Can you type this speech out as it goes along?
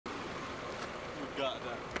got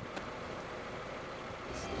that.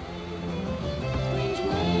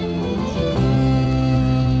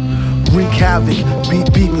 Wreak havoc,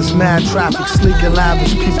 beat this mad traffic, sleek and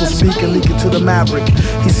lavish, people speak and leak it to the maverick.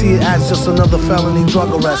 He see it as just another felony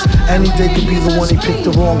drug arrest. Any day could be the one he picked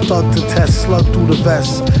the wrong thug to test. Slug through the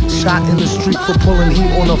vest, shot in the street for pulling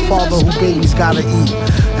heat on a father who babies gotta eat.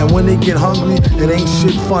 And when they get hungry, it ain't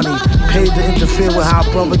shit funny. Paid to interfere with how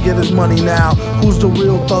brother get his money now. Who's the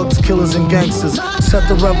real thugs, killers, and gangsters? Set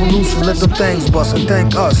the revolution, let them things bust, and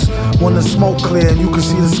thank us. When the smoke clear and you can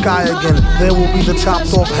see the sky again, there will be the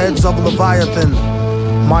chopped off heads of Leviathan.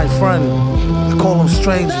 My friend, I call them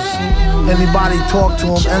strangers. Anybody talk to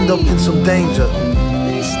them end up in some danger.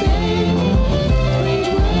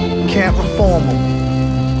 Can't reform them.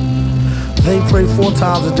 They pray 4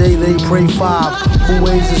 times a day, they pray 5. Who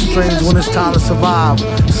ways is strange when it's time to survive?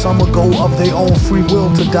 Some will go of their own free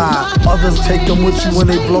will to die. Others take them with you when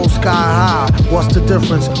they blow sky high. What's the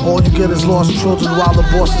difference? All you get is lost children while the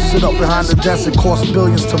bosses sit up behind the desk. It costs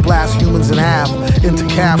billions to blast humans in half into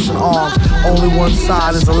calves and arms. Only one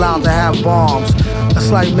side is allowed to have bombs. It's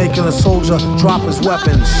like making a soldier drop his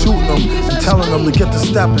weapon, shooting them and telling them to get to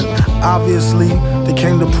stepping. Obviously, they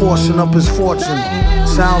came to portion up his fortune.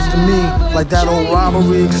 Sounds to me like that old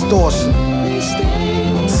robbery extortion.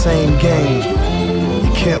 Same game,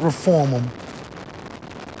 you can't reform them.